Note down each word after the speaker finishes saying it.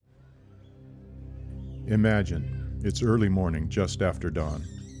Imagine, it's early morning just after dawn.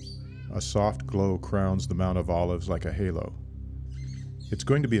 A soft glow crowns the Mount of Olives like a halo. It's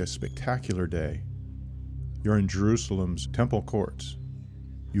going to be a spectacular day. You're in Jerusalem's temple courts.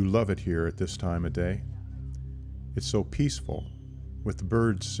 You love it here at this time of day. It's so peaceful, with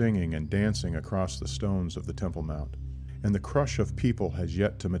birds singing and dancing across the stones of the Temple Mount, and the crush of people has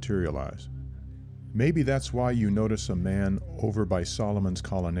yet to materialize. Maybe that's why you notice a man over by Solomon's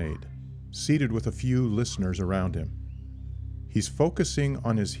colonnade, seated with a few listeners around him. He's focusing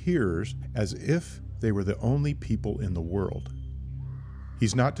on his hearers as if they were the only people in the world.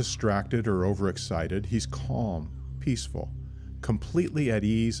 He's not distracted or overexcited. He's calm, peaceful, completely at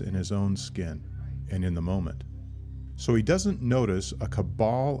ease in his own skin and in the moment. So he doesn't notice a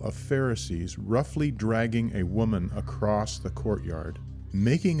cabal of Pharisees roughly dragging a woman across the courtyard,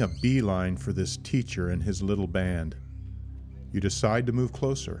 making a beeline for this teacher and his little band. You decide to move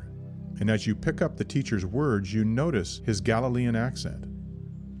closer, and as you pick up the teacher's words, you notice his Galilean accent.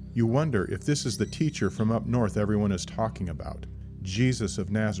 You wonder if this is the teacher from up north everyone is talking about, Jesus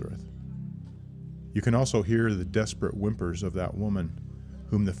of Nazareth. You can also hear the desperate whimpers of that woman,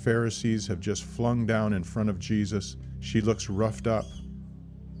 whom the Pharisees have just flung down in front of Jesus. She looks roughed up.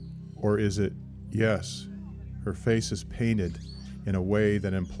 Or is it, yes, her face is painted in a way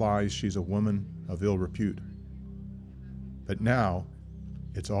that implies she's a woman of ill repute. But now,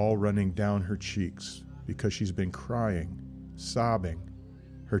 it's all running down her cheeks because she's been crying, sobbing.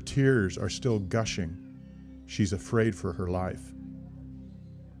 Her tears are still gushing. She's afraid for her life.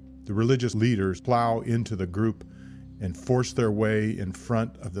 The religious leaders plow into the group and force their way in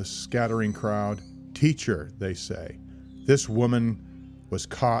front of the scattering crowd. "Teacher," they say, "this woman was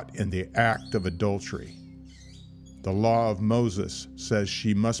caught in the act of adultery. The law of Moses says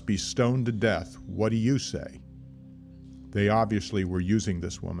she must be stoned to death. What do you say?" They obviously were using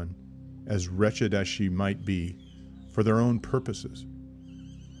this woman, as wretched as she might be, for their own purposes.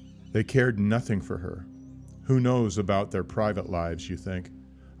 They cared nothing for her. Who knows about their private lives, you think?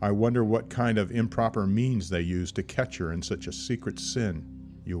 I wonder what kind of improper means they used to catch her in such a secret sin,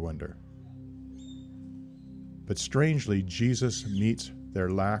 you wonder. But strangely, Jesus meets their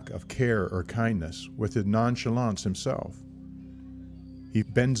lack of care or kindness with his nonchalance himself. He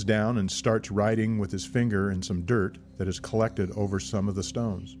bends down and starts writing with his finger in some dirt that is collected over some of the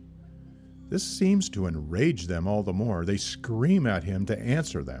stones. This seems to enrage them all the more. They scream at him to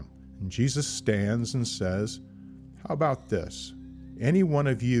answer them. And Jesus stands and says, "How about this? Any one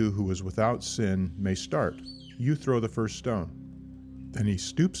of you who is without sin may start. You throw the first stone." Then he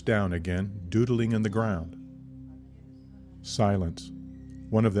stoops down again, doodling in the ground. Silence.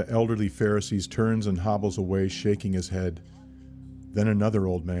 One of the elderly Pharisees turns and hobbles away, shaking his head. Then another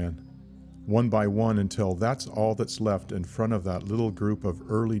old man, one by one, until that's all that's left in front of that little group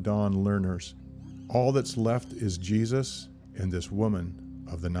of early dawn learners. All that's left is Jesus and this woman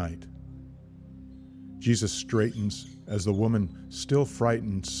of the night. Jesus straightens as the woman, still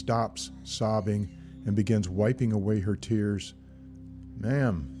frightened, stops sobbing and begins wiping away her tears.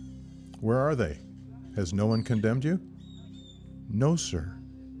 "Ma'am, where are they? Has no one condemned you?" "No, sir,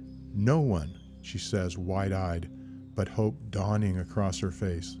 no one," she says, wide-eyed, but hope dawning across her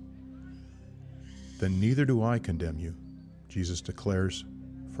face. "Then neither do I condemn you," Jesus declares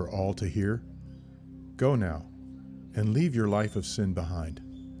for all to hear. "Go now and leave your life of sin behind."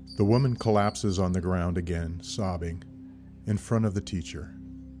 The woman collapses on the ground again, sobbing, in front of the teacher.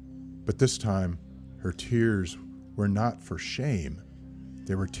 But this time, her tears were not for shame.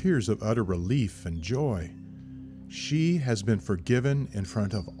 They were tears of utter relief and joy. She has been forgiven in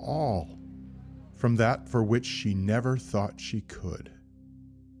front of all, from that for which she never thought she could.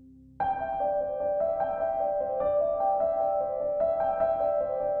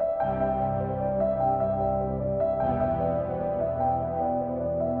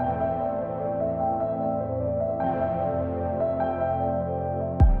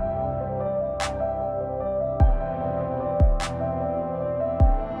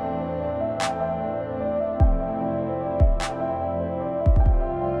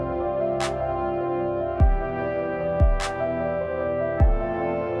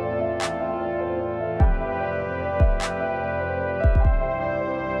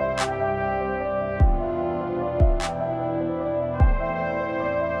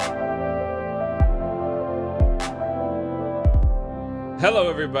 Hello,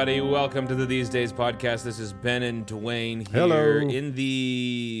 everybody. Welcome to the These Days podcast. This is Ben and Dwayne here Hello. in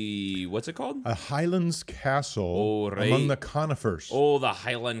the What's it called? A Highlands Castle Oh, right. among the conifers. Oh, the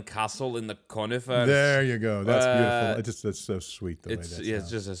Highland Castle in the conifers. There you go. That's beautiful. That's so sweet. The way that It's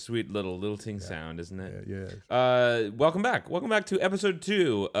just a sweet little lilting sound, isn't it? Yeah. Welcome back to episode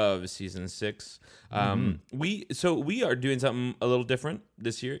 2 of season 6. We are doing something a little different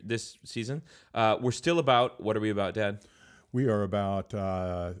this season. We're still about, what are we about, Dad? We are about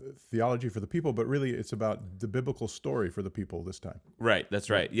theology for the people, but really it's about the biblical story for the people this time. Right, that's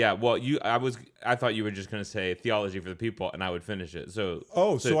right. Yeah, well, I thought you were just going to say theology for the people, and I would finish it. So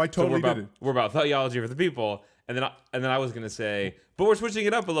I totally did it. We're about theology for the people, and then I was going to say, but we're switching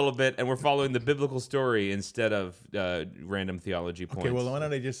it up a little bit, and we're following the biblical story instead of random theology points. Okay, well, why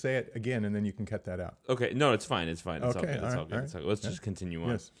don't I just say it again, and then you can cut that out. Okay, no, it's fine. It's fine. It's okay, all good. Let's just continue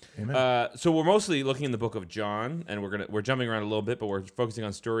on. Yes, amen. So we're mostly looking in the book of John, and we're jumping around a little bit, but we're focusing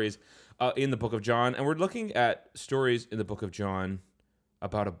on stories in the book of John, and we're looking at stories in the book of John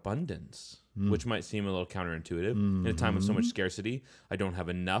about abundance, which might seem a little counterintuitive in a time of so much scarcity. I don't have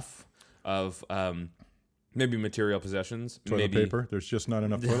enough of maybe material possessions. Toilet paper. There's just not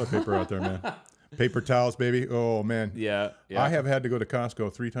enough toilet paper out there, man. Paper towels, baby. Oh man. Yeah. I have had to go to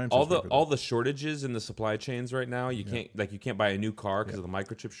Costco 3 times. All the shortages in the supply chains right now. You can't buy a new car because of the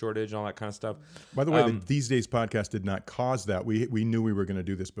microchip shortage and all that kind of stuff. By the way, These Days podcast did not cause that. We knew we were going to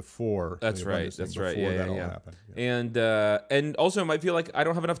do this before. That's right. Before that all happened. Yeah. And also, it might feel like I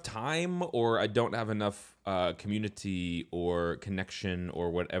don't have enough time, or I don't have enough community or connection or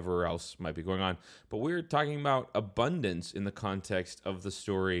whatever else might be going on. But we're talking about abundance in the context of the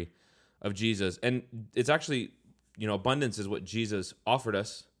story of Jesus. And it's actually, abundance is what Jesus offered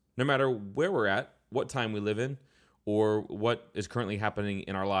us, no matter where we're at, what time we live in, or what is currently happening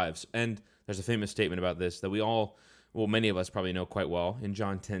in our lives. And there's a famous statement about this that many of us probably know quite well in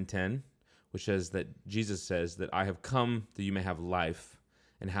John 10:10, which says that Jesus says that I have come that you may have life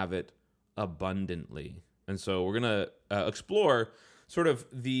and have it abundantly. And so we're going to explore sort of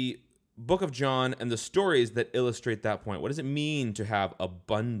the book of John and the stories that illustrate that point. What does it mean to have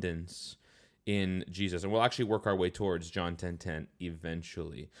abundance in Jesus? And we'll actually work our way towards John 10:10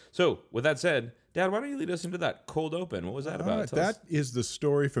 eventually. So with that said, Dad, why don't you lead us into that cold open? What was that about? That is the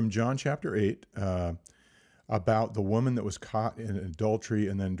story from John chapter 8 about the woman that was caught in adultery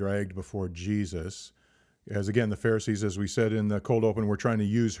and then dragged before Jesus. As again, the Pharisees, as we said in the cold open, were trying to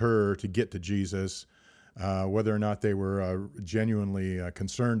use her to get to Jesus. Whether or not they were genuinely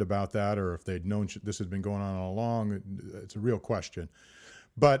concerned about that, or if they'd known this had been going on all along, it's a real question.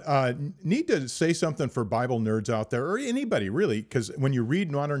 But need to say something for Bible nerds out there, or anybody really, because when you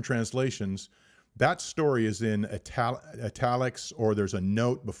read modern translations, that story is in italics, or there's a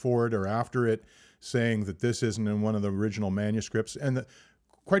note before it or after it saying that this isn't in one of the original manuscripts. And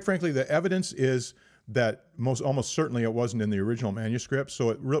quite frankly, the evidence is that almost certainly it wasn't in the original manuscript,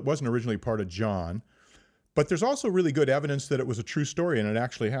 so it wasn't originally part of John. But there's also really good evidence that it was a true story and it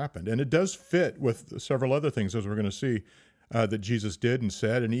actually happened. And it does fit with several other things, as we're going to see, that Jesus did and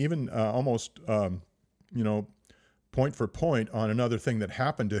said, and even almost, point for point on another thing that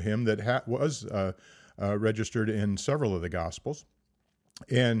happened to him that was registered in several of the Gospels.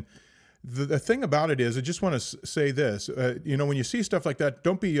 And the thing about it is, I just want to say this, when you see stuff like that,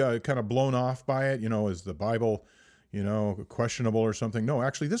 don't be kind of blown off by it, is the Bible, questionable or something. No,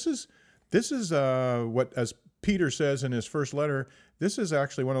 actually, this is what, as Peter says in his first letter, this is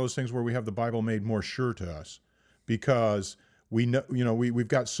actually one of those things where we have the Bible made more sure to us, because we know, we've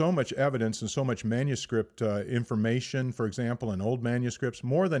got so much evidence and so much manuscript information, for example, in old manuscripts,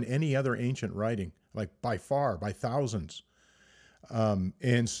 more than any other ancient writing, like by thousands.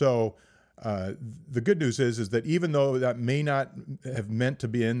 And so the good news is that even though that may not have meant to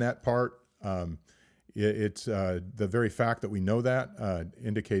be in that part, it's the very fact that we know that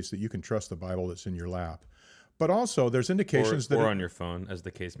indicates that you can trust the Bible that's in your lap. But also, there's indications or on your phone, as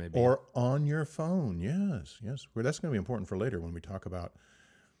the case may be. Or on your phone, yes. Well, that's going to be important for later when we talk about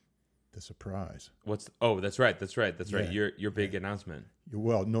the surprise. That's right. Yeah. Your big announcement.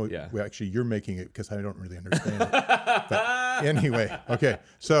 Well, no, yeah. Well, actually, you're making it because I don't really understand it. But anyway, okay.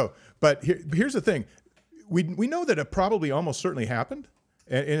 So, but here's the thing: we know that it probably almost certainly happened.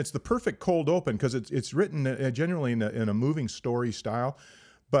 And it's the perfect cold open because it's written generally in a moving story style,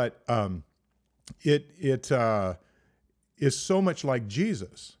 but it is so much like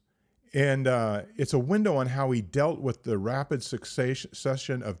Jesus, and it's a window on how he dealt with the rapid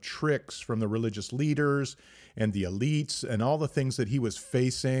succession of tricks from the religious leaders and the elites and all the things that he was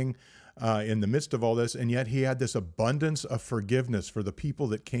facing in the midst of all this, and yet he had this abundance of forgiveness for the people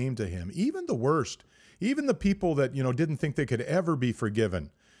that came to him, even the worst. Even the people that, didn't think they could ever be forgiven.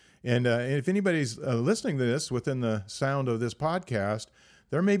 And if anybody's listening to this within the sound of this podcast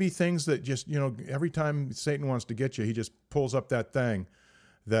There may be things that just, every time Satan wants to get you, he just pulls up that thing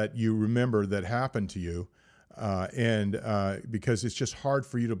that you remember that happened to you. Because it's just hard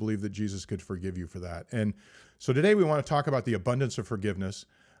for you to believe that Jesus could forgive you for that. And so today we want to talk about the abundance of forgiveness.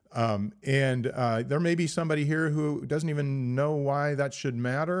 There may be somebody here who doesn't even know why that should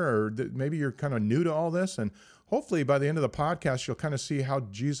matter, or maybe you're kind of new to all this. And hopefully by the end of the podcast, you'll kind of see how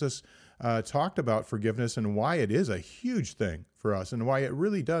Jesus talked about forgiveness and why it is a huge thing for us and why it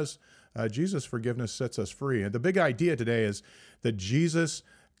really does. Jesus' forgiveness sets us free. And the big idea today is that Jesus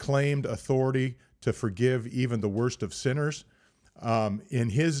claimed authority to forgive even the worst of sinners. In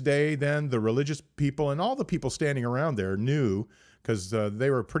his day, then, the religious people and all the people standing around there knew, because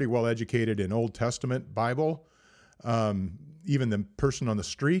they were pretty well educated in Old Testament Bible. Even the person on the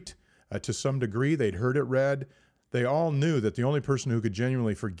street, to some degree, they'd heard it read. They all knew that the only person who could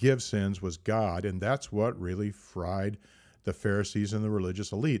genuinely forgive sins was God, and that's what really fried the Pharisees and the religious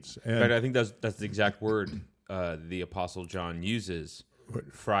elites. And I think that's the exact word the Apostle John uses.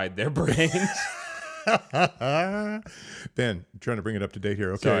 Fried their brains. Ben, trying to bring it up to date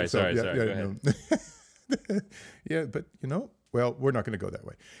here. Okay, sorry. Go ahead. Yeah, but well, we're not going to go that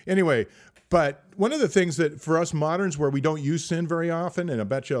way. Anyway, but one of the things that for us moderns, where we don't use sin very often, and I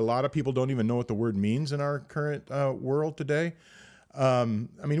bet you a lot of people don't even know what the word means in our current world today. I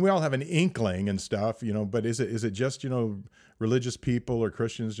mean, we all have an inkling and stuff, but is it just, religious people or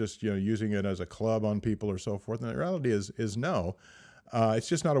Christians just, using it as a club on people or so forth? And the reality is no. It's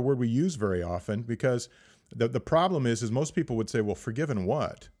just not a word we use very often, because the problem is most people would say, well, forgiven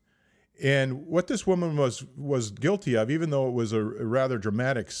what? And what this woman was guilty of, even though it was a rather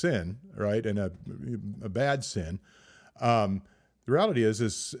dramatic sin, right, and a bad sin, the reality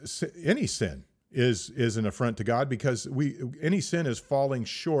is any sin is an affront to God, because any sin is falling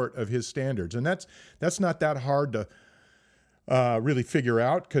short of his standards. And that's not that hard to really figure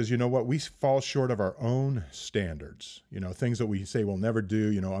out, because you know what, we fall short of our own standards. Things that we say we'll never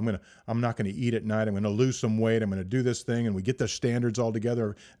do. I'm not going to eat at night. I'm going to lose some weight. I'm going to do this thing, and we get the standards all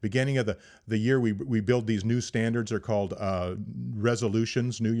together. Beginning of the year, we build these new standards. They're called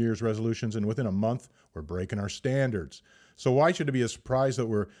resolutions, New Year's resolutions, and within a month we're breaking our standards. So why should it be a surprise that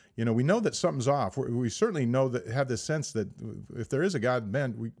we know that something's off? We certainly have this sense that if there is a God,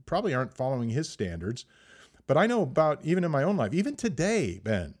 man, we probably aren't following his standards. But I know about, even in my own life, even today,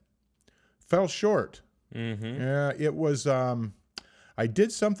 Ben, fell short. Mm-hmm. Yeah, it was, I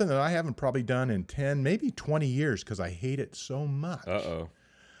did something that I haven't probably done in 10, maybe 20 years, because I hate it so much. Uh-oh.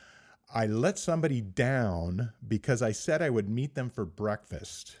 I let somebody down because I said I would meet them for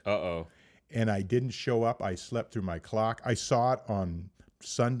breakfast. Uh-oh. And I didn't show up. I slept through my clock. I saw it on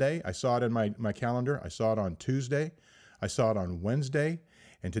Sunday. I saw it in my calendar. I saw it on Tuesday. I saw it on Wednesday.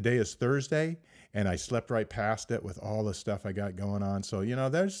 And today is Thursday. And I slept right past it with all the stuff I got going on. So,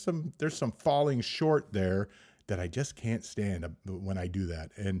 there's some falling short there that I just can't stand when I do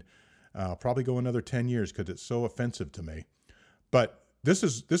that. And I'll probably go another 10 years because it's so offensive to me. But this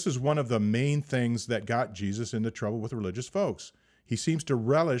is one of the main things that got Jesus into trouble with religious folks. He seems to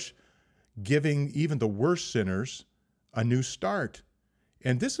relish giving even the worst sinners a new start.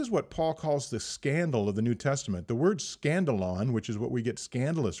 And this is what Paul calls the scandal of the New Testament. The word scandalon, which is what we get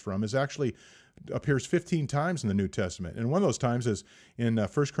scandalous from, actually appears 15 times in the New Testament. And one of those times is in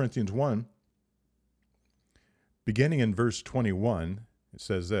 1 Corinthians 1, beginning in verse 21, it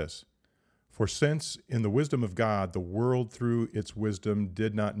says this: "For since in the wisdom of God, the world through its wisdom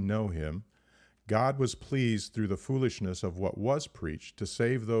did not know him, God was pleased through the foolishness of what was preached to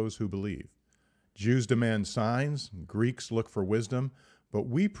save those who believe. Jews demand signs, Greeks look for wisdom, but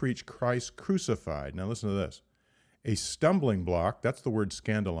we preach Christ crucified." Now listen to this. "A stumbling block," that's the word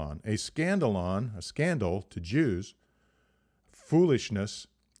scandalon. A scandal to Jews, foolishness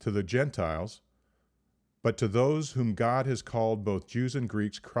to the Gentiles, but to those whom God has called, both Jews and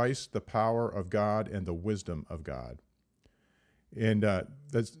Greeks, Christ the power of God and the wisdom of God. And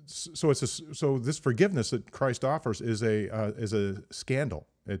so this forgiveness that Christ offers is a scandal.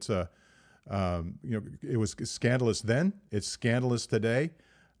 It's it was scandalous then. It's scandalous today.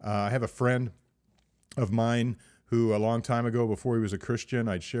 I have a friend of mine who a long time ago, before he was a Christian,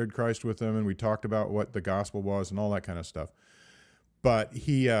 I'd shared Christ with him, and we talked about what the gospel was and all that kind of stuff. But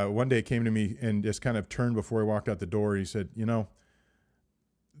he one day came to me and just kind of turned before he walked out the door. He said,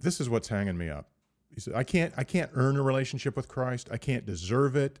 this is what's hanging me up. He said, I can't earn a relationship with Christ. I can't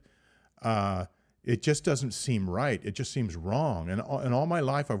deserve it. It just doesn't seem right. It just seems wrong. And all my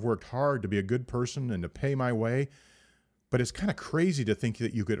life, I've worked hard to be a good person and to pay my way. But it's kind of crazy to think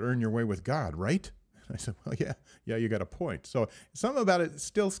that you could earn your way with God, right? I said, well, yeah, you got a point. So something about it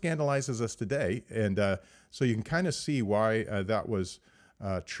still scandalizes us today. And so you can kind of see why that was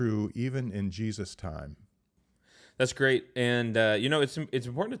true even in Jesus' time. That's great. And, it's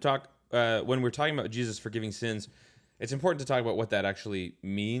important to talk, when we're talking about Jesus forgiving sins, it's important to talk about what that actually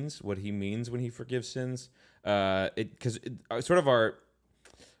means, what he means when he forgives sins. Because sort of our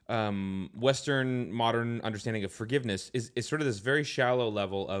Western modern understanding of forgiveness is sort of this very shallow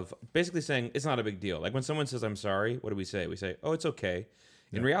level of basically saying it's not a big deal. Like when someone says, I'm sorry, what do we say? We say, oh, it's okay.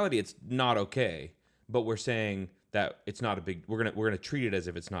 In reality, it's not okay, but we're saying that it's not a big, we're gonna treat it as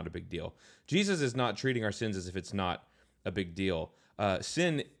if it's not a big deal. Jesus is not treating our sins as if it's not a big deal.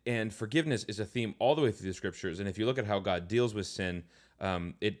 Sin and forgiveness is a theme all the way through the scriptures. And if you look at how God deals with sin,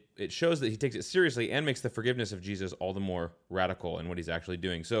 it shows that he takes it seriously and makes the forgiveness of Jesus all the more radical in what he's actually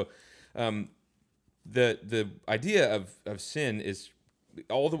doing. So the idea of sin is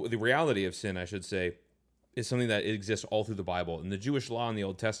the reality of sin, I should say, is something that exists all through the Bible. And the Jewish law in the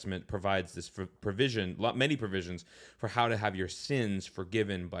Old Testament provides this many provisions for how to have your sins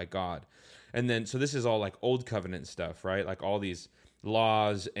forgiven by God. And then, so this is all like Old Covenant stuff, right? Like all these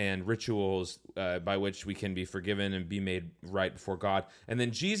laws and rituals by which we can be forgiven and be made right before God. And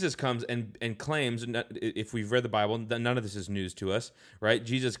then Jesus comes and claims, if we've read the Bible, none of this is news to us, right?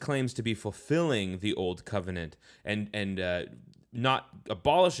 Jesus claims to be fulfilling the Old Covenant and not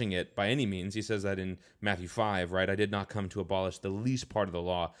abolishing it by any means. He says that in Matthew 5, right? I did not come to abolish the least part of the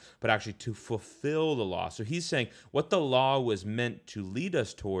law, but actually to fulfill the law. So he's saying what the law was meant to lead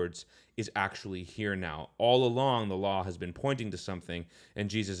us towards is actually here now. All along, the law has been pointing to something, and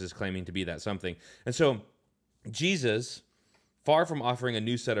Jesus is claiming to be that something. And so Jesus, far from offering a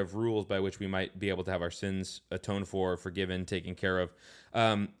new set of rules by which we might be able to have our sins atoned for, forgiven, taken care of,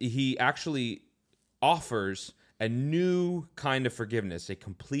 he actually offers a new kind of forgiveness, a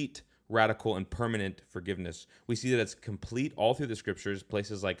complete, radical, and permanent forgiveness. We see that it's complete all through the scriptures,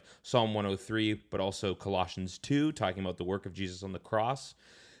 places like Psalm 103, but also Colossians 2, talking about the work of Jesus on the cross.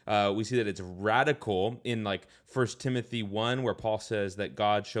 We see that it's radical in like 1 Timothy 1, where Paul says that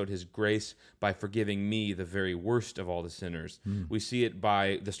God showed his grace by forgiving me, the very worst of all the sinners. We see it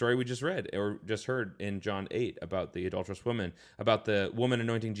by the story we just read or just heard in John 8 about the adulterous woman, about the woman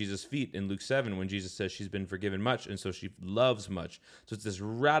anointing Jesus' feet in Luke 7, when Jesus says she's been forgiven much and so she loves much. So it's this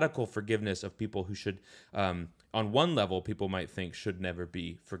radical forgiveness of people who should, on one level, people might think should never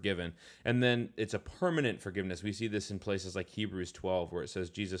be forgiven. And then it's a permanent forgiveness. We see this in places like Hebrews 12, where it says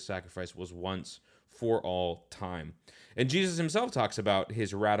Jesus' sacrifice was once for all time. And Jesus himself talks about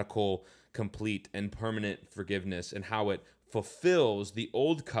his radical, complete, and permanent forgiveness and how it fulfills the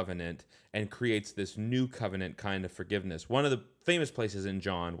old covenant and creates this new covenant kind of forgiveness. One of the famous places in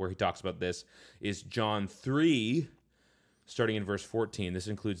John where he talks about this is John 3, starting in verse 14. This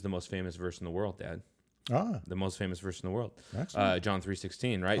includes the most famous verse in the world, Dad. The most famous verse in the world. John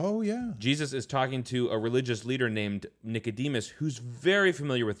 3:16, right? Oh, yeah. Jesus is talking to a religious leader named Nicodemus, who's very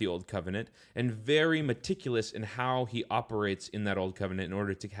familiar with the Old Covenant and very meticulous in how he operates in that Old Covenant in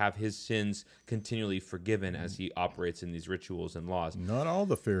order to have his sins continually forgiven as he operates in these rituals and laws. Not all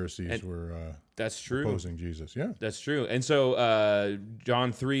the Pharisees were that's true. opposing Jesus. Yeah. That's true. And so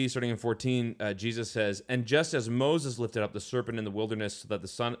John 3, starting in 14, Jesus says, "And just as Moses lifted up the serpent in the wilderness so that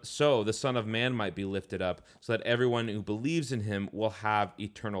the Son of Man might be lifted up, so that everyone who believes in him will have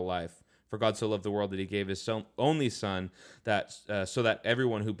eternal life. For God so loved the world that he gave his only Son, that so that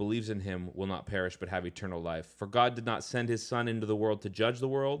everyone who believes in him will not perish but have eternal life. For God did not send his Son into the world to judge the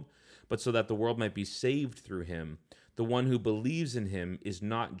world, but so that the world might be saved through him. The one who believes in him is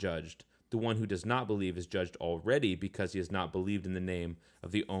not judged. The one who does not believe is judged already because he has not believed in the name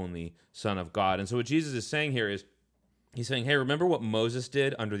of the only Son of God." And so what Jesus is saying here is, he's saying, hey, remember what Moses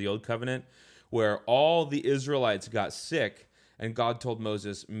did under the Old Covenant, where all the Israelites got sick, and God told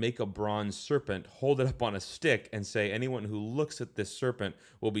Moses, make a bronze serpent, hold it up on a stick, and say, anyone who looks at this serpent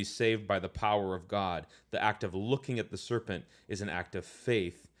will be saved by the power of God. The act of looking at the serpent is an act of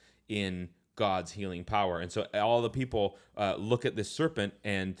faith in God's healing power. And so all the people look at this serpent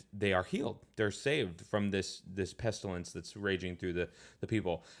and they are healed. They're saved from this pestilence that's raging through the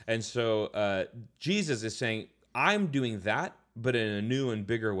people. And so Jesus is saying, I'm doing that, but in a new and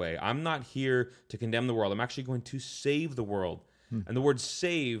bigger way. I'm not here to condemn the world. I'm actually going to save the world. And the word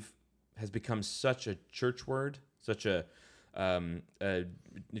save has become such a church word, such a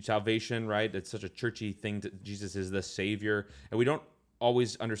salvation, right? It's such a churchy thing. Jesus is the Savior. And we don't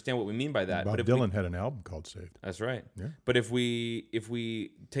always understand what we mean by that. Bob Dylan had an album called Saved. That's right. Yeah. But if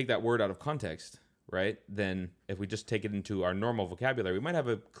we take that word out of context, right, then if we just take it into our normal vocabulary, we might have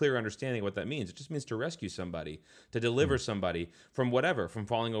a clear understanding of what that means. It just means to rescue somebody, to deliver somebody from whatever, from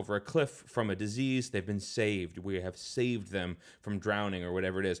falling over a cliff, from a disease. They've been saved. We have saved them from drowning or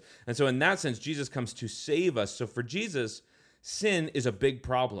whatever it is. And so in that sense, Jesus comes to save us. So for Jesus, sin is a big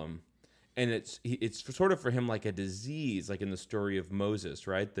problem. And it's sort of for him like a disease, like in the story of Moses,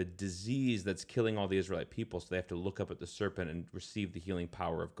 right? The disease that's killing all the Israelite people, so they have to look up at the serpent and receive the healing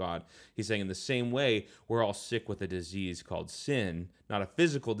power of God. He's saying in the same way, we're all sick with a disease called sin, not a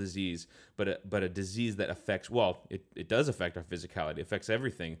physical disease, but a disease that affects, well, it does affect our physicality, it affects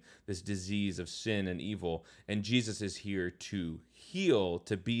everything, this disease of sin and evil. And Jesus is here to heal,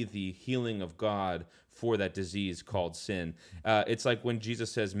 to be the healing of God for that disease called sin. It's like when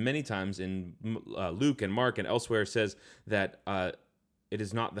Jesus says many times in Luke and Mark and elsewhere, says that it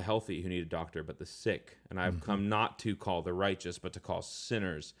is not the healthy who need a doctor, but the sick. And I've come not to call the righteous, but to call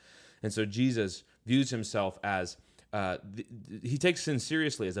sinners. And so Jesus views himself as, he takes sin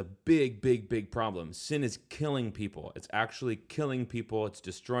seriously as a big, big, big problem. Sin is killing people. It's actually killing people. It's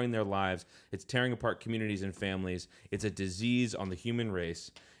destroying their lives. It's tearing apart communities and families. It's a disease on the human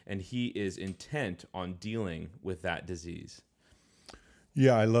race. And he is intent on dealing with that disease.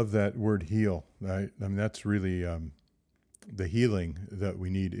 Yeah, I love that word heal. I mean, that's really the healing that we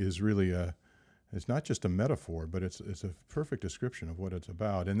need is really it's not just a metaphor, but it's a perfect description of what it's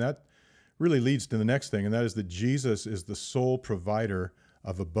about. And that really leads to the next thing, and that is that Jesus is the sole provider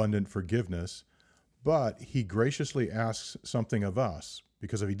of abundant forgiveness, but he graciously asks something of us,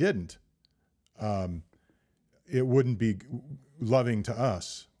 because if he didn't, it wouldn't be loving to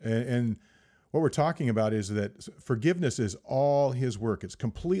us. And what we're talking about is that forgiveness is all his work. It's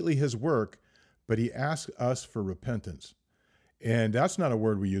completely his work, but he asks us for repentance. And that's not a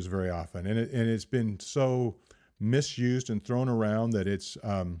word we use very often. And it's been so misused and thrown around that it's,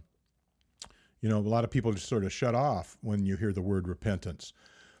 a lot of people just sort of shut off when you hear the word repentance.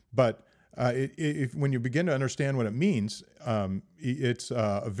 But when you begin to understand what it means, it's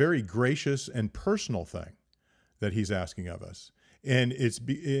a very gracious and personal thing that he's asking of us. And it's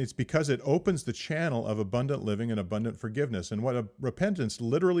because it opens the channel of abundant living and abundant forgiveness. And what repentance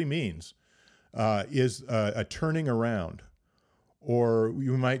literally means is a turning around, or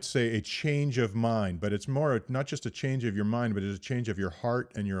you might say a change of mind. But it's more not just a change of your mind, but it's a change of your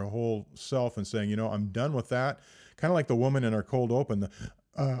heart and your whole self, and saying, I'm done with that. Kind of like the woman in our cold open.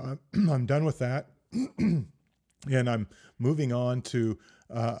 I'm done with that, and I'm moving on to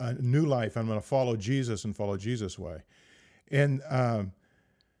a new life. I'm going to follow Jesus and follow Jesus' way. And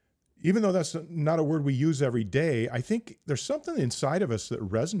even though that's not a word we use every day, I think there's something inside of us that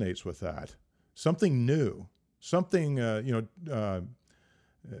resonates with that. Something new, something,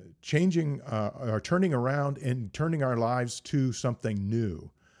 changing or turning around and turning our lives to something new.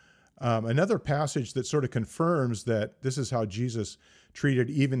 Another passage that sort of confirms that this is how Jesus treated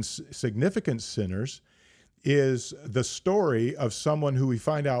even significant sinners is the story of someone who we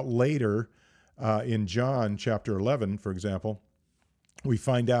find out later in John chapter 11, for example. We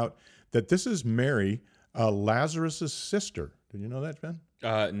find out that this is Mary, Lazarus' sister. Did you know that, Ben?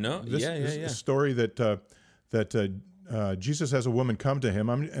 No. This is a story that Jesus has a woman come to him,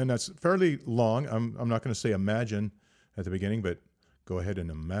 and that's fairly long. I'm not going to say imagine at the beginning, but go ahead and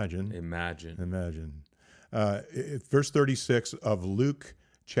imagine. Imagine. Verse 36 of Luke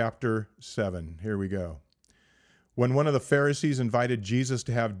chapter 7. Here we go. When one of the Pharisees invited Jesus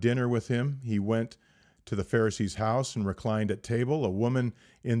to have dinner with him, he went to the Pharisee's house and reclined at table. A woman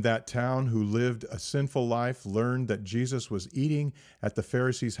in that town who lived a sinful life learned that Jesus was eating at the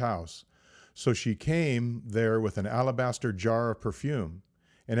Pharisee's house. So she came there with an alabaster jar of perfume.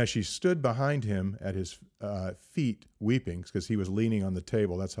 And as she stood behind him at his feet, weeping, because he was leaning on the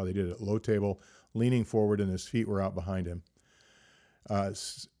table, that's how they did it, low table, leaning forward, and his feet were out behind him.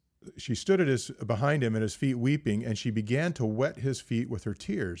 She stood behind him at his feet weeping, and she began to wet his feet with her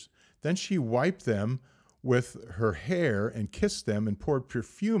tears. Then she wiped them with her hair and kissed them and poured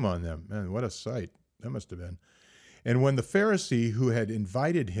perfume on them. Man, what a sight that must have been. And when the Pharisee who had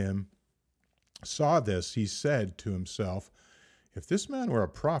invited him saw this, he said to himself, if this man were a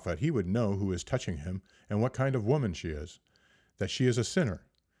prophet, he would know who is touching him and what kind of woman she is, that she is a sinner.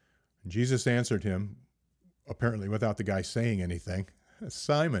 And Jesus answered him, apparently without the guy saying anything,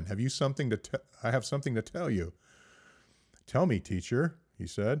 Simon, have you something to I have something to tell you. Tell me, teacher, he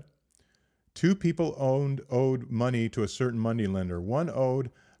said. 2 people owed money to a certain moneylender. One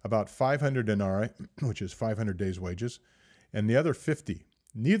owed about 500 denarii, which is 500 days' wages, and the other 50.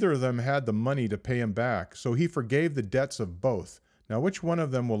 Neither of them had the money to pay him back, so he forgave the debts of both. Now which one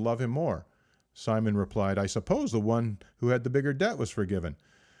of them will love him more? Simon replied, I suppose the one who had the bigger debt was forgiven.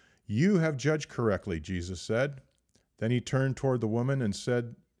 You have judged correctly, Jesus said. Then he turned toward the woman and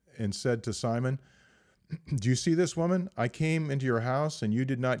said to Simon, do you see this woman? I came into your house, and you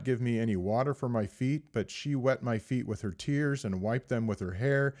did not give me any water for my feet, but she wet my feet with her tears and wiped them with her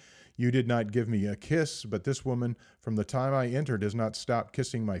hair. You did not give me a kiss, but this woman, from the time I entered, has not stopped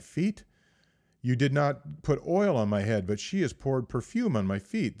kissing my feet. You did not put oil on my head, but she has poured perfume on my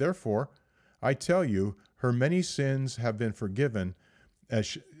feet. Therefore, I tell you, her many sins have been forgiven,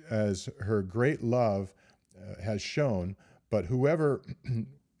 as her great love has shown. But whoever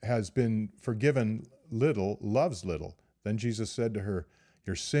has been forgiven little loves little. Then Jesus said to her,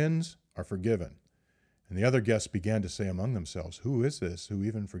 your sins are forgiven. And the other guests began to say among themselves, who is this who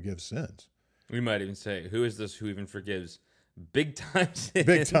even forgives sins? We might even say, who is this who even forgives big time sins?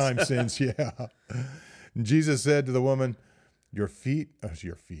 Big time sins, yeah. And Jesus said to the woman, your faith. I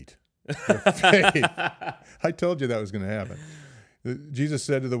told you that was going to happen. Jesus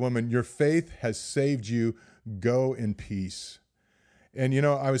said to the woman, your faith has saved you. Go in peace. And,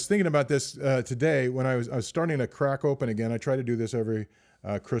 I was thinking about this today when I was starting to crack open again. I try to do this every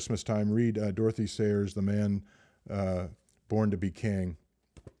Christmas time. Read Dorothy Sayers' The Man Born to be King.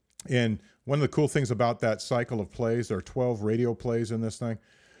 And one of the cool things about that cycle of plays, there are 12 radio plays in this thing,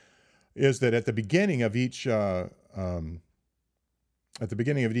 is that at the beginning of each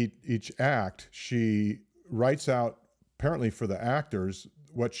act, she writes out, apparently for the actors,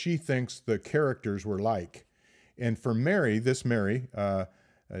 what she thinks the characters were like. And for Mary,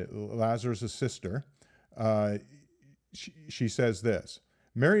 Lazarus' sister, she says this: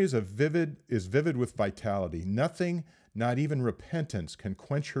 Mary is vivid with vitality. Nothing, not even repentance, can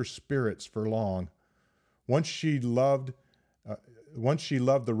quench her spirits for long. Once she loved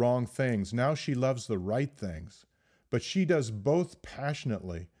the wrong things. Now she loves the right things. But she does both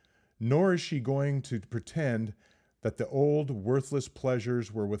passionately. Nor is she going to pretend that the old, worthless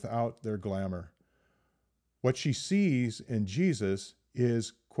pleasures were without their glamour. What she sees in Jesus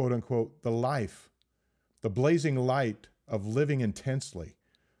is, quote unquote, the life, the blazing light of living intensely,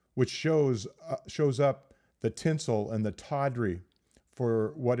 which shows up the tinsel and the tawdry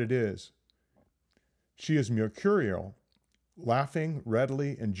for what it is. She is mercurial, laughing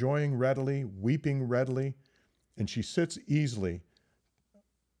readily, enjoying readily, weeping readily, and she sits easily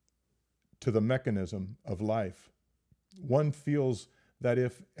to the mechanism of life. One feels that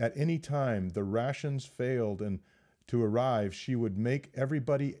if at any time the rations failed and to arrive, she would make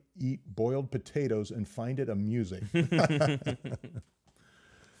everybody eat boiled potatoes and find it amusing.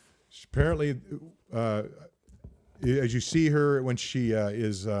 Apparently, as you see her when she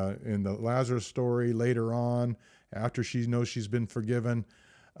is in the Lazarus story later on, after she knows she's been forgiven,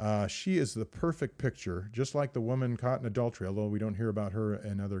 she is the perfect picture, just like the woman caught in adultery, although we don't hear about her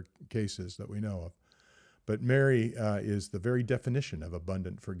in other cases that we know of. But Mary is the very definition of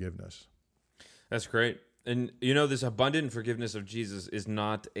abundant forgiveness. That's great. And this abundant forgiveness of Jesus is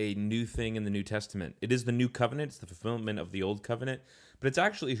not a new thing in the New Testament. It is the new covenant. It's the fulfillment of the old covenant. But it's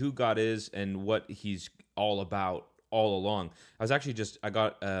actually who God is and what he's all about all along. I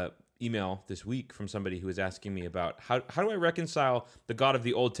got an email this week from somebody who was asking me about how do I reconcile the God of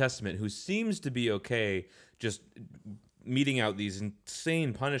the Old Testament, who seems to be okay just meting out these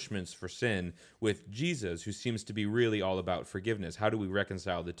insane punishments for sin, with Jesus, who seems to be really all about forgiveness. How do we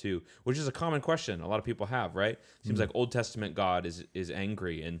reconcile the two? Which is a common question a lot of people have, right? Seems like Old Testament God is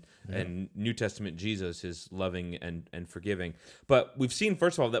angry, and New Testament Jesus is loving and forgiving. But we've seen,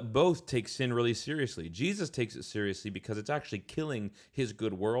 first of all, that both take sin really seriously. Jesus takes it seriously because it's actually killing his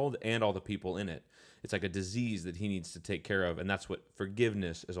good world and all the people in it. It's like a disease that he needs to take care of, and that's what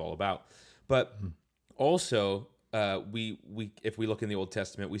forgiveness is all about. But also, if we look in the Old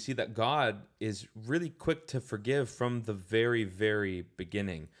Testament, we see that God is really quick to forgive from the very, very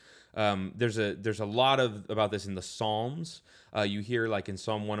beginning. There's a lot about this in the Psalms. You hear, like in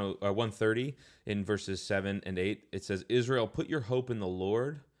Psalm 130 in verses 7 and 8, it says, Israel, put your hope in the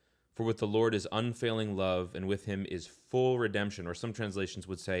Lord, for with the Lord is unfailing love, and with him is full redemption, or some translations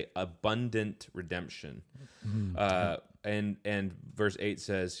would say abundant redemption. And verse 8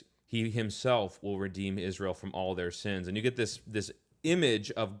 says, he himself will redeem Israel from all their sins. And you get this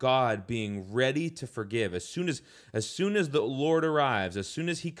image of God being ready to forgive. As soon as the Lord arrives, as soon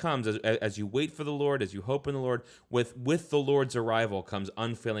as he comes, as you wait for the Lord, as you hope in the Lord, with the Lord's arrival comes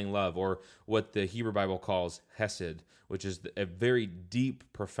unfailing love, or what the Hebrew Bible calls hesed, which is a very deep,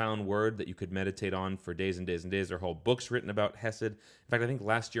 profound word that you could meditate on for days and days and days. There are whole books written about hesed. In fact, I think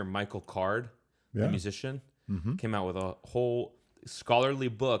last year Michael Card, the musician, came out with a whole scholarly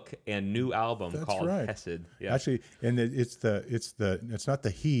book and new album called Hesed. Yeah. Actually, and it's not the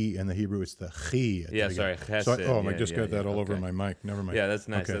he in the Hebrew, it's the chi. Sorry, Hesed. I just got that all over my mic. Never mind. Yeah, that's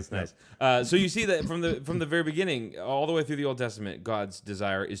nice. Okay, that's nice. So you see that from the very beginning, all the way through the Old Testament, God's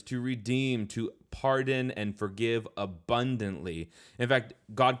desire is to redeem, to pardon and forgive abundantly. In fact,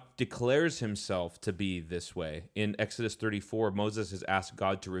 God declares himself to be this way. In Exodus 34, Moses has asked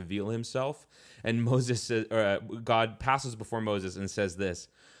God to reveal himself, and God passes before Moses and says this: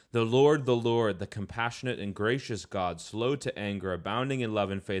 the Lord, the compassionate and gracious God, slow to anger, abounding in love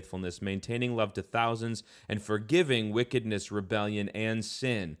and faithfulness, maintaining love to thousands, and forgiving wickedness, rebellion, and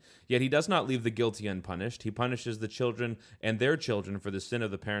sin. Yet he does not leave the guilty unpunished. He punishes the children and their children for the sin of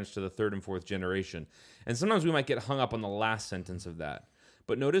the parents to the third and fourth generation. And sometimes we might get hung up on the last sentence of that.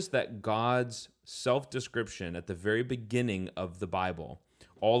 But notice that God's self-description at the very beginning of the Bible,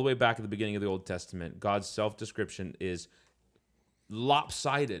 all the way back at the beginning of the Old Testament, God's self-description is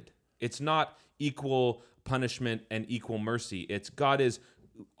lopsided. It's not equal punishment and equal mercy. It's God is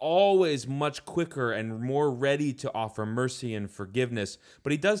always much quicker and more ready to offer mercy and forgiveness,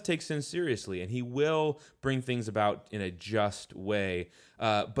 but he does take sin seriously, and he will bring things about in a just way.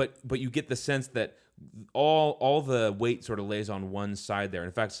 But you get the sense that all the weight sort of lays on one side there.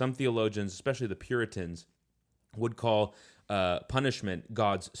 In fact, some theologians, especially the Puritans, would call punishment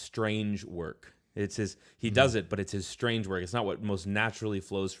God's strange work. He does it, but it's his strange work. It's not what most naturally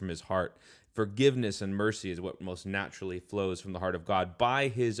flows from his heart. Forgiveness and mercy is what most naturally flows from the heart of God by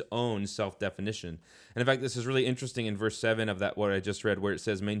his own self-definition. And in fact, this is really interesting in verse 7 of that what I just read, where it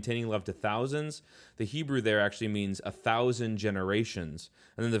says, maintaining love to thousands. The Hebrew there actually means 1,000 generations.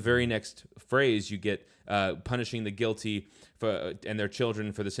 And then the very next phrase, you get punishing the guilty and their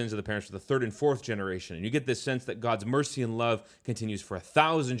children for the sins of the parents for the third and fourth generation. And you get this sense that God's mercy and love continues for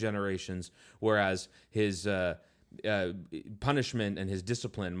 1,000 generations, whereas his punishment and his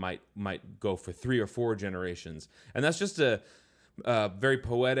discipline might go for 3 or 4 generations. And that's just a very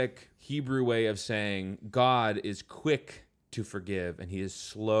poetic Hebrew way of saying God is quick to forgive and he is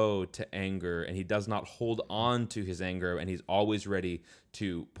slow to anger, and he does not hold on to his anger, and he's always ready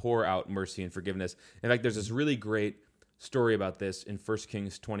to pour out mercy and forgiveness. In fact, there's this really great story about this in 1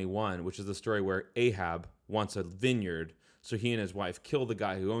 Kings 21, which is the story where Ahab wants a vineyard, so he and his wife kill the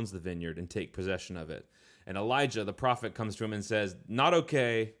guy who owns the vineyard and take possession of it. And Elijah, the prophet, comes to him and says, not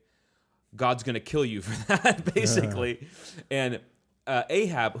okay, God's going to kill you for that, basically. And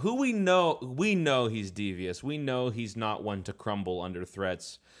Ahab, who we know he's devious. We know he's not one to crumble under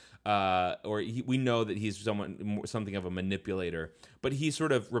threats, we know that he's something of a manipulator. But he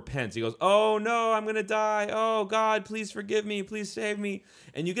sort of repents. He goes, oh no, I'm going to die. Oh God, please forgive me. Please save me.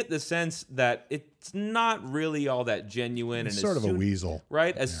 And you get the sense that it's not really all that genuine. It's and sort of a weasel.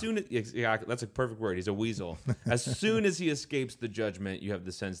 Right? Soon as, yeah, that's a perfect word. He's a weasel. As soon as he escapes the judgment, you have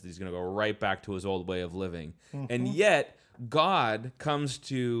the sense that he's going to go right back to his old way of living. Mm-hmm. And yet, God comes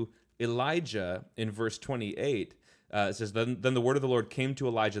to Elijah in verse 28. It says, then the word of the Lord came to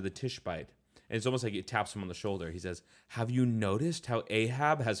Elijah the Tishbite. And it's almost like he taps him on the shoulder. He says, have you noticed how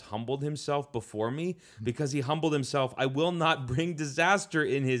Ahab has humbled himself before me? Because he humbled himself, I will not bring disaster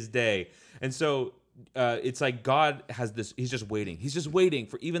in his day. And so it's like God has this, he's just waiting. He's just waiting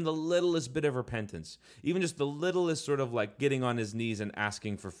for even the littlest bit of repentance, even just the littlest sort of like getting on his knees and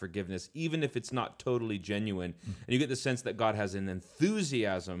asking for forgiveness, even if it's not totally genuine. And you get the sense that God has an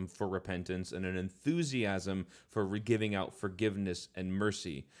enthusiasm for repentance and an enthusiasm for giving out forgiveness and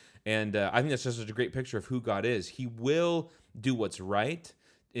mercy. And I think that's just such a great picture of who God is. He will do what's right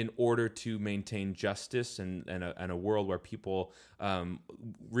in order to maintain justice and a world where people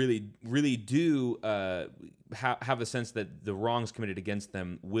really do have a sense that the wrongs committed against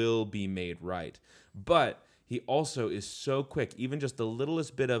them will be made right. But he also is so quick, even just the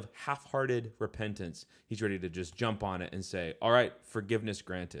littlest bit of half-hearted repentance, he's ready to just jump on it and say, all right, forgiveness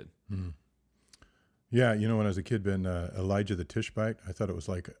granted. Mm-hmm. Yeah, when I was a kid, Elijah the Tishbite, I thought it was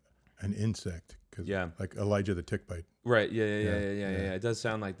like an insect. Like Elijah the Tickbite. Right. Yeah. It does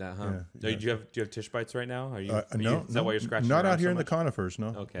sound like that, huh? Yeah. Do you have Tishbites right now? No. Is that why you're scratching? Not out here so in much? the conifers. No.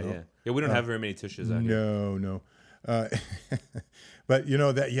 Okay. No. Yeah. We don't have very many tishes out here. No. But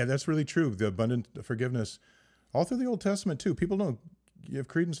that's really true. The abundant forgiveness, all through the Old Testament too. People don't give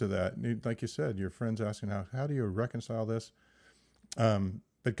credence to that. Like you said, your friend's asking how do you reconcile this?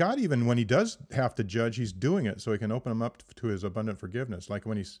 But God, even when he does have to judge, he's doing it so he can open them up to his abundant forgiveness. Like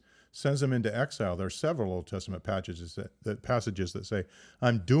when he sends them into exile, there are several Old Testament passages that say,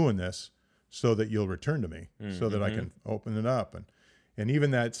 I'm doing this so that you'll return to me, so that I can open it up. And even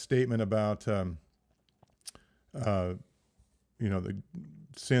that statement about, the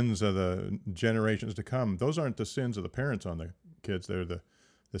sins of the generations to come, those aren't the sins of the parents on the kids. They're the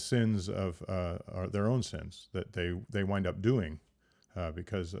sins of their own sins that they wind up doing.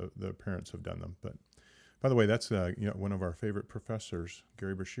 Because the parents have done them. But by the way, that's one of our favorite professors,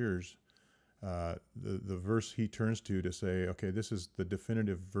 Gary Breshears, the verse he turns to say, okay, this is the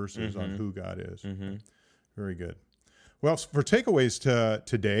definitive verses on who God is. Mm-hmm. Very good. Well, for takeaways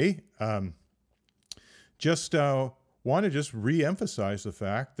today, just want to just re-emphasize the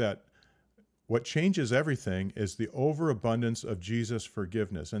fact that what changes everything is the overabundance of Jesus'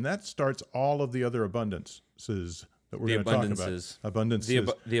 forgiveness. And that starts all of the other abundances that we're going to talk about.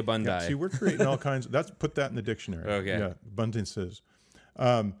 Abundances. The abundi. Yeah, see, we're creating all kinds of... Put that in the dictionary. Okay. Yeah, abundances.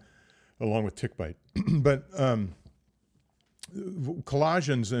 Along with tick bite. But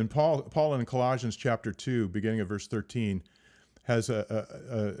Colossians, and Paul in Colossians chapter 2, beginning of verse 13, has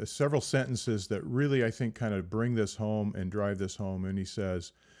several sentences that really, I think, kind of bring this home and drive this home. And he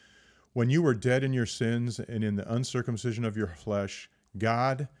says, when you were dead in your sins and in the uncircumcision of your flesh,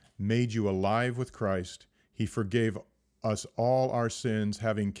 God made you alive with Christ. He forgave us all our sins,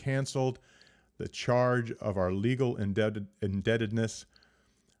 having canceled the charge of our legal indebtedness,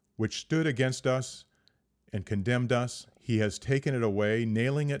 which stood against us and condemned us. He has taken it away,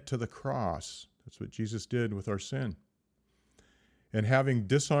 nailing it to the cross. That's what Jesus did with our sin. And having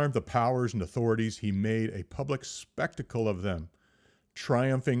disarmed the powers and authorities, he made a public spectacle of them,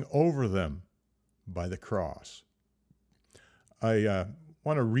 triumphing over them by the cross. I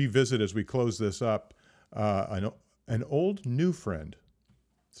want to revisit, as we close this up, an old new friend,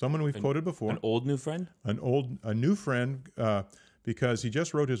 someone we've quoted before. An old new friend? A new friend, because he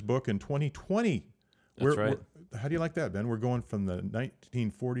just wrote his book in 2020. That's right. How do you like that, Ben? We're going from the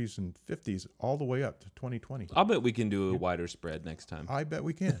 1940s and 50s all the way up to 2020. I'll bet we can do a wider spread next time. I bet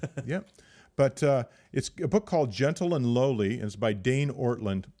we can. Yep. But it's a book called Gentle and Lowly, and it's by Dane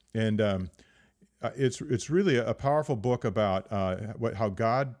Ortland, and it's really a powerful book about how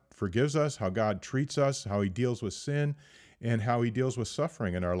God forgives us, how God treats us, how he deals with sin, and how he deals with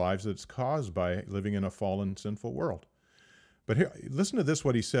suffering in our lives that's caused by living in a fallen, sinful world. But here, listen to this,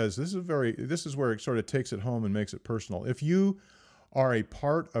 what he says. This is where it sort of takes it home and makes it personal. If you are a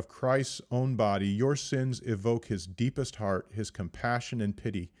part of Christ's own body, your sins evoke his deepest heart, his compassion and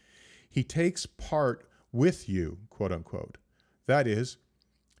pity. He takes part with you, quote unquote. That is,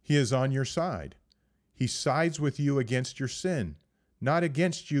 he is on your side. He sides with you against your sin, not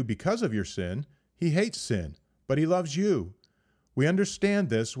against you because of your sin. He hates sin, but he loves you. We understand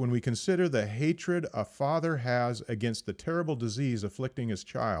this when we consider the hatred a father has against the terrible disease afflicting his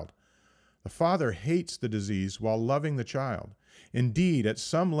child. The father hates the disease while loving the child. Indeed, at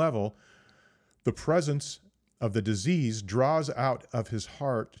some level, the presence of the disease draws out of his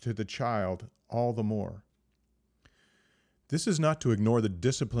heart to the child all the more. This is not to ignore the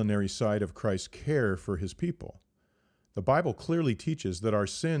disciplinary side of Christ's care for his people. The Bible clearly teaches that our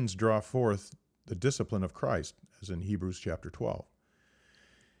sins draw forth the discipline of Christ, as in Hebrews chapter 12.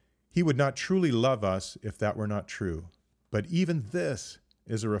 He would not truly love us if that were not true, but even this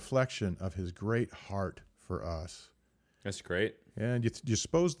is a reflection of his great heart for us. That's great. And you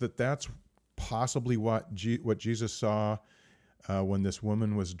suppose that that's possibly what Jesus saw when this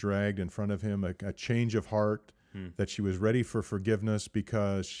woman was dragged in front of him, a change of heart, that she was ready for forgiveness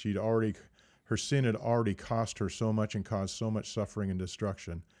because her sin had already cost her so much and caused so much suffering and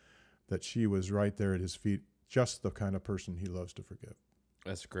destruction, that she was right there at his feet, just the kind of person he loves to forgive.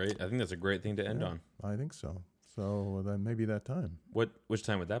 That's great. I think that's a great thing to end on. I think so. So then maybe that time. Which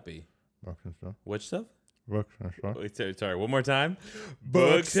time would that be? Books and stuff. Which stuff? Books and stuff. Wait, sorry, one more time.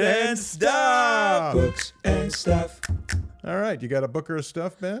 Books and stuff. Books and stuff. All right, you got a book or a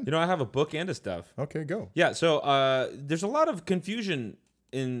stuff, Ben? You know, I have a book and a stuff. Okay, go. Yeah, so there's a lot of confusion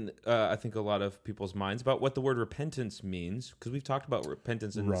in, I think, a lot of people's minds about what the word repentance means, because we've talked about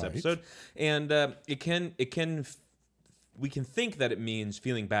repentance in this episode, and we can think that it means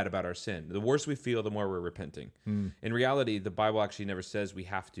feeling bad about our sin. The worse we feel, the more we're repenting. In reality, the Bible actually never says we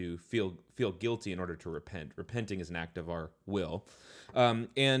have to feel guilty in order to repent. Repenting is an act of our will, and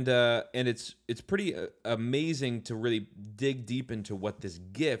it's pretty amazing to really dig deep into what this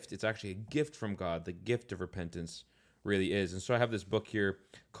gift. It's actually a gift from God. The gift of repentance really is. And so I have this book here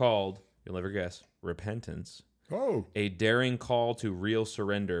called, you'll never guess, Repentance. Oh, A Daring Call to Real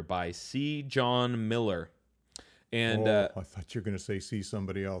Surrender by C. John Miller. And I thought you were going to say see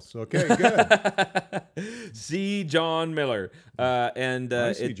somebody else. Okay, good. C. John Miller.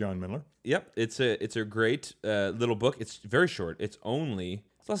 I see John Miller. Yep, it's a great little book. It's very short. It's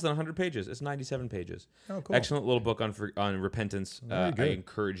less than 100 pages. It's 97 pages. Oh, cool. Excellent little book on repentance. I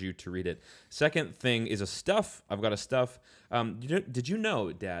encourage you to read it. Second thing is a stuff. I've got a stuff. Did you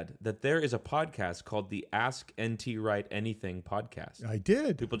know, Dad, that there is a podcast called the Ask NT Wright Anything podcast? I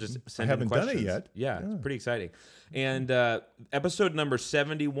did. People just send I haven't in questions. done it yet. Yeah, it's pretty exciting. And episode number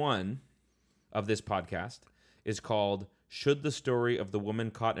 71 of this podcast is called should the story of the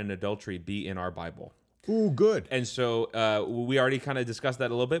woman caught in adultery be in our Bible? Ooh, good. And so we already kind of discussed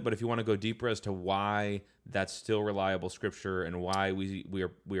that a little bit, but if you want to go deeper as to why that's still reliable scripture and why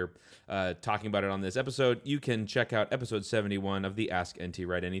we're talking about it on this episode, you can check out episode 71 of the Ask NT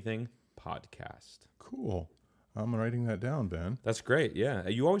Write Anything podcast. Cool. I'm writing that down, Ben. That's great. Yeah.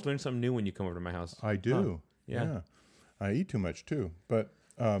 You always learn something new when you come over to my house. I do. Huh. Yeah. I eat too much too, but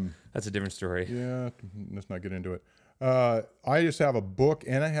that's a different story. yeah, let's not get into it. I just have a book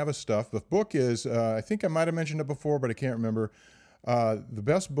and I have a stuff. The book is, I think I might have mentioned it before, but I can't remember. The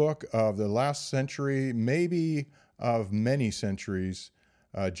best book of the last century, maybe of many centuries,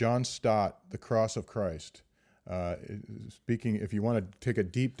 John Stott, The Cross of Christ. Speaking, if you want to take a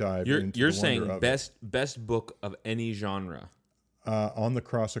deep dive into you're the saying wonder of best book of any genre. On the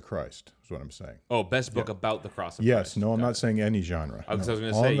Cross of Christ is what I'm saying. Oh, best book about the cross of Christ. Yes, no, I'm not saying any genre. I was going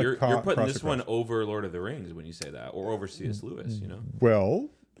to say, you're putting this one over Lord of the Rings when you say that, or over C.S. Lewis, you know? Well,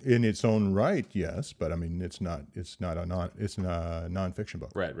 in its own right, yes, but I mean, it's a nonfiction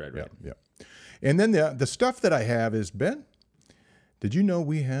book. Right. Yeah. And then the stuff that I have is, Ben, did you know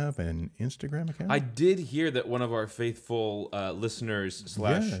we have an Instagram account? I did hear that one of our faithful listeners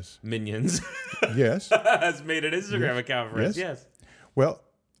 / minions yes. has made an Instagram account for us. Yes. Well,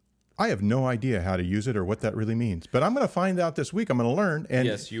 I have no idea how to use it or what that really means, but I'm going to find out this week. I'm going to learn. And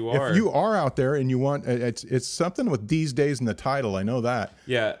yes, you are. If you are out there and you want, it's something with these days in the title. I know that.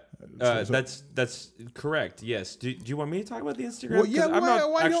 Yeah. That's correct. Yes. Do you want me to talk about the Instagram? Well, yeah. I'm not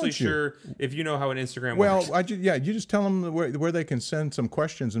why actually don't you? sure if you know how an Instagram well, works. you just tell them where they can send some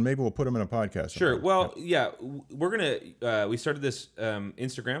questions, and maybe we'll put them in a podcast. Sure. Well, we're gonna. We started this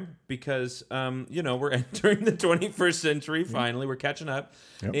Instagram because we're entering the 21st century. Finally, we're catching up,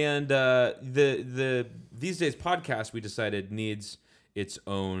 and the these days podcast we decided needs its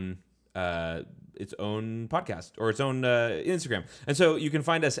own podcast or its own Instagram. And so you can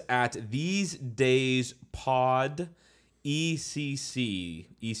find us at These Days Pod ECC.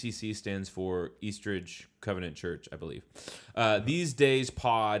 ECC stands for Eastridge Covenant Church, I believe. These Days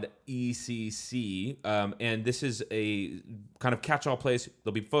Pod ECC. And this is a kind of catch-all place.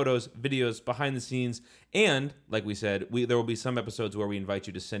 There'll be photos, videos, behind the scenes. And like we said, there will be some episodes where we invite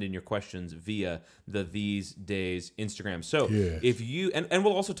you to send in your questions via the These Days Instagram. So if you, and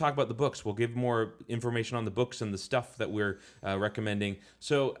we'll also talk about the books. We'll give more information on the books and the stuff that we're recommending.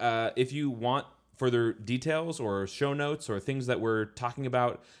 So if you want further details or show notes or things that we're talking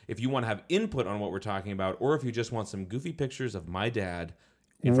about, if you want to have input on what we're talking about, or if you just want some goofy pictures of my dad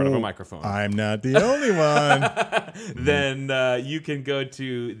in front of a microphone, I'm not the only one, then you can go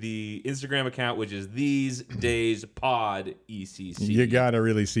to the Instagram account, which is These Days Pod ECC. You got to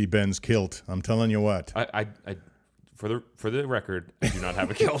really see Ben's kilt. I'm telling you what. I for the record, I do not have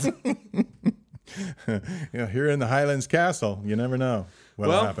a kilt. Here in the Highlands Castle, you never know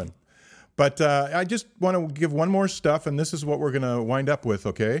what'll happen. But I just want to give one more stuff, and this is what we're going to wind up with,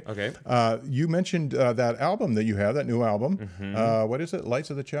 okay? Okay. You mentioned that album that you have, that new album. Mm-hmm. What is it? Lights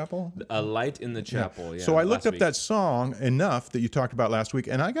of the Chapel? A Light in the Chapel, yeah. So I looked up that song enough that you talked about last week,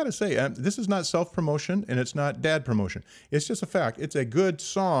 and I got to say, this is not self-promotion, and it's not dad promotion. It's just a fact. It's a good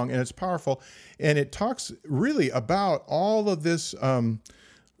song, and it's powerful, and it talks really about all of this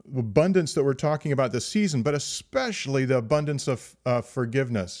abundance that we're talking about this season, but especially the abundance of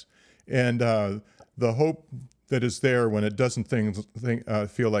forgiveness. And the hope that is there when it doesn't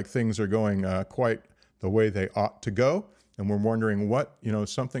feel like things are going quite the way they ought to go, and we're wondering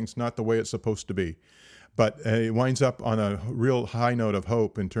something's not the way it's supposed to be. But it winds up on a real high note of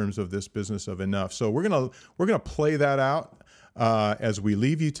hope in terms of this business of enough. So we're gonna play that out as we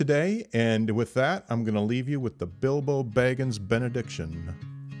leave you today. And with that, I'm gonna leave you with the Bilbo Baggins benediction.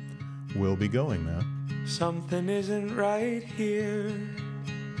 We'll be going now. Something isn't right here.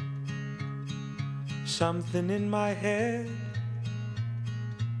 Something in my head.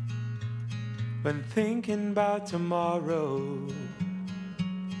 When thinking about tomorrow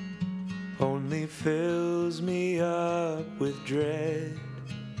only fills me up with dread.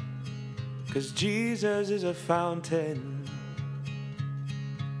 'Cause Jesus is a fountain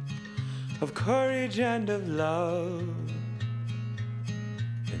of courage and of love.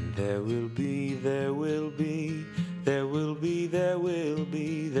 And there will be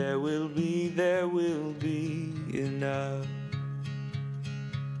enough.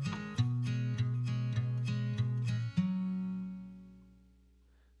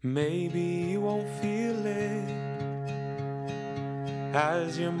 Maybe you won't feel it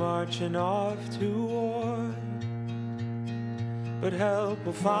as you're marching off to war, but help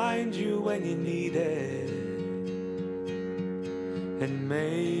will find you when you need it. And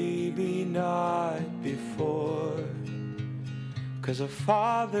maybe not before. 'cause a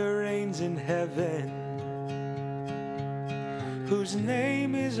Father reigns in heaven, whose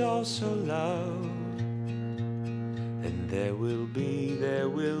name is also love. And there will be, there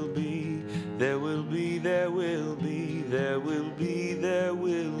will be, there will be, there will be, there will be, there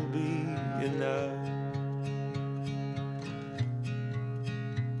will be enough.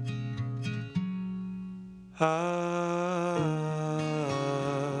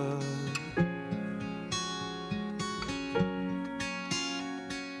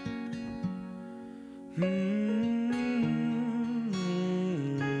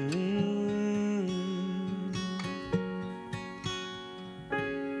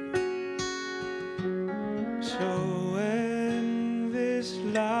 So when this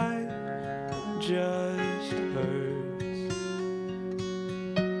life just hurts,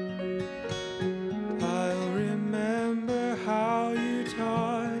 I'll remember how you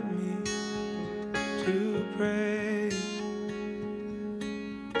taught me to pray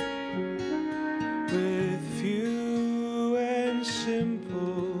with few and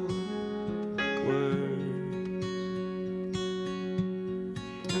simple words,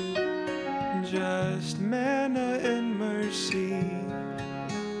 just manna and mercy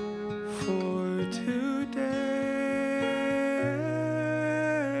for today.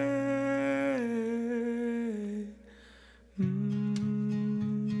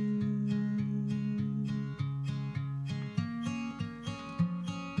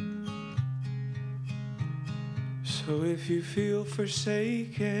 So if you feel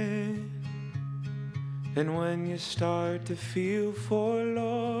forsaken, and when you start to feel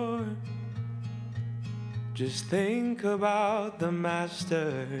forlorn, just think about the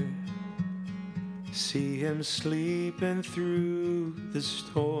Master. See him sleeping through the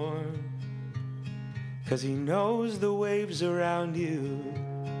storm, 'cause he knows the waves around you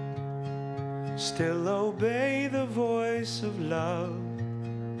still obey the voice of love.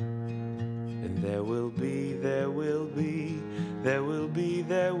 And there will be, there will be, there will be,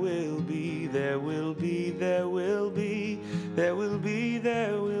 there will be, there will be, there will be, there will be,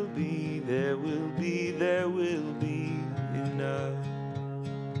 there will be, there will be, there will be